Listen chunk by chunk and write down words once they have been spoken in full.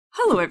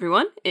Hello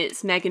everyone,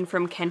 it's Megan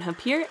from Kenhub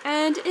here,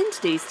 and in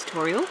today's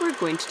tutorial we're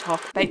going to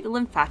talk about the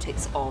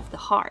lymphatics of the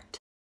heart.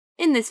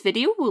 In this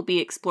video we'll be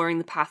exploring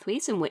the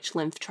pathways in which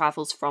lymph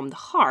travels from the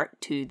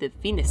heart to the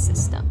venous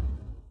system.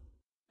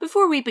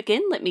 Before we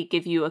begin, let me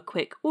give you a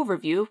quick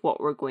overview of what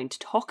we're going to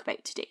talk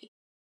about today.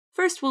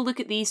 First we'll look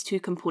at these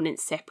two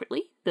components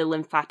separately, the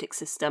lymphatic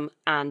system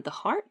and the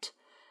heart.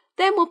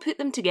 Then we'll put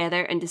them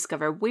together and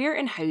discover where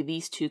and how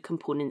these two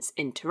components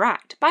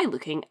interact by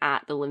looking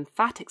at the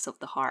lymphatics of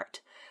the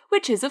heart,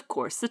 which is of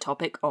course the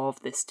topic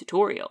of this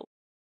tutorial.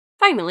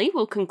 Finally,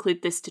 we'll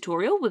conclude this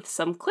tutorial with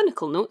some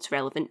clinical notes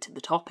relevant to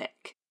the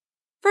topic.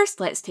 First,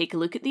 let's take a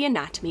look at the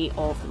anatomy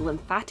of the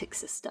lymphatic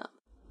system.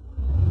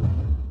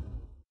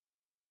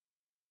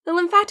 The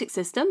lymphatic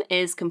system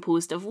is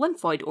composed of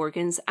lymphoid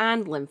organs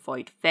and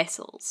lymphoid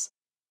vessels.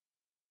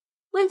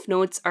 Lymph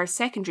nodes are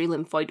secondary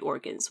lymphoid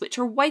organs which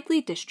are widely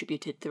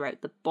distributed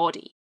throughout the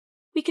body.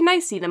 We can now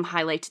see them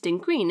highlighted in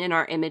green in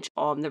our image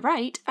on the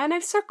right, and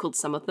I've circled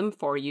some of them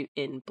for you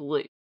in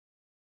blue.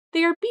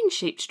 They are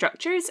bean-shaped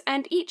structures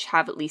and each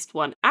have at least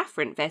one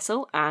afferent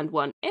vessel and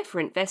one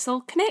efferent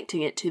vessel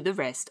connecting it to the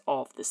rest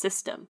of the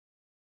system.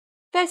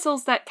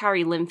 Vessels that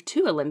carry lymph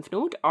to a lymph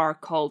node are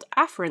called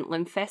afferent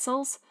lymph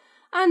vessels,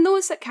 and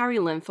those that carry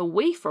lymph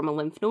away from a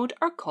lymph node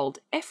are called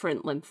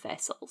efferent lymph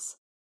vessels.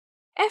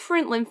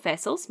 Efferent lymph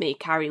vessels may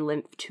carry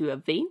lymph to a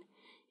vein,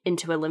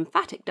 into a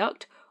lymphatic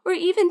duct, or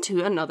even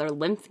to another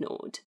lymph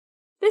node.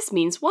 This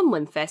means one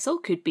lymph vessel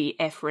could be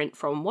efferent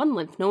from one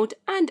lymph node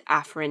and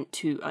afferent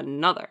to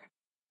another.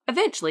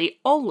 Eventually,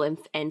 all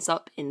lymph ends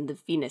up in the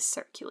venous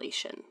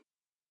circulation.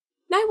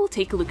 Now we'll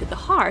take a look at the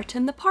heart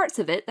and the parts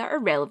of it that are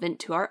relevant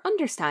to our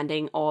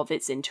understanding of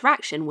its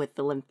interaction with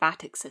the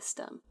lymphatic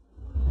system.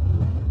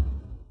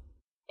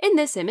 In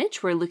this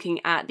image, we're looking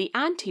at the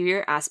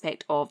anterior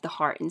aspect of the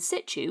heart in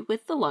situ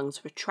with the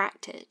lungs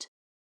retracted.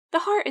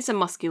 The heart is a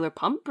muscular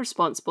pump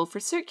responsible for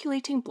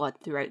circulating blood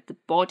throughout the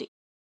body.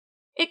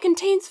 It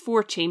contains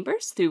 4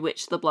 chambers through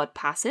which the blood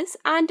passes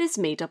and is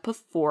made up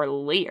of 4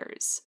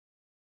 layers.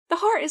 The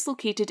heart is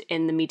located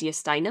in the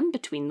mediastinum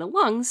between the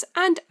lungs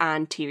and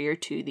anterior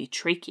to the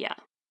trachea.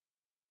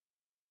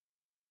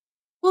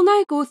 We'll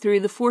now go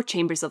through the 4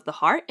 chambers of the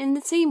heart in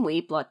the same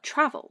way blood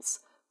travels,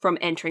 from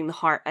entering the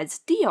heart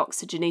as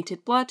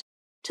deoxygenated blood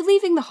to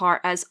leaving the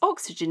heart as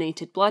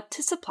oxygenated blood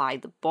to supply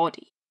the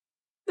body.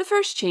 The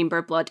first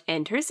chamber blood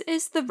enters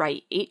is the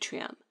right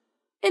atrium.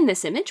 In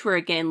this image we're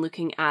again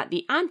looking at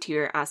the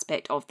anterior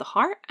aspect of the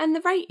heart, and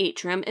the right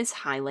atrium is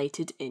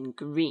highlighted in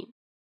green.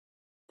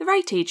 The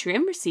right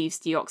atrium receives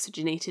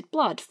deoxygenated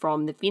blood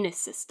from the venous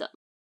system,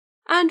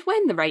 and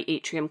when the right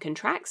atrium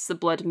contracts, the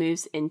blood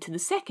moves into the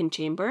second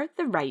chamber,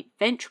 the right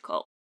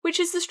ventricle, which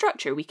is the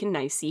structure we can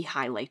now see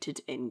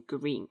highlighted in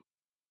green.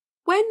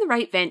 When the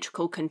right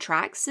ventricle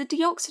contracts, the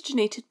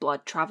deoxygenated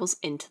blood travels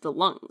into the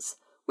lungs,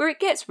 where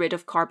it gets rid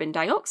of carbon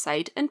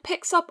dioxide and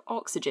picks up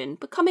oxygen,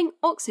 becoming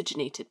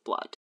oxygenated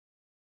blood.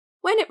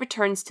 When it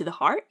returns to the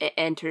heart, it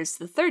enters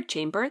the third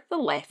chamber, the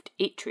left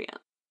atrium.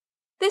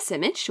 This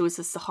image shows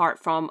us the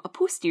heart from a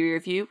posterior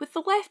view with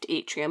the left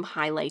atrium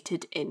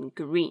highlighted in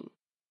green.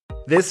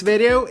 This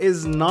video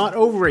is not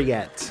over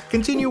yet.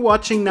 Continue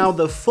watching now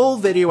the full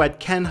video at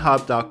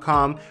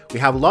kenhub.com. We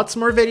have lots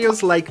more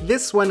videos like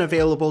this one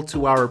available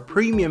to our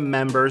premium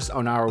members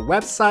on our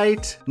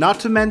website,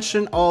 not to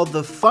mention all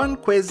the fun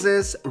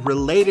quizzes,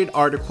 related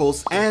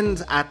articles,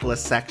 and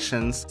atlas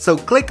sections. So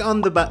click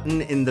on the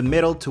button in the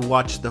middle to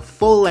watch the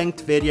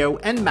full-length video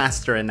and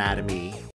master anatomy.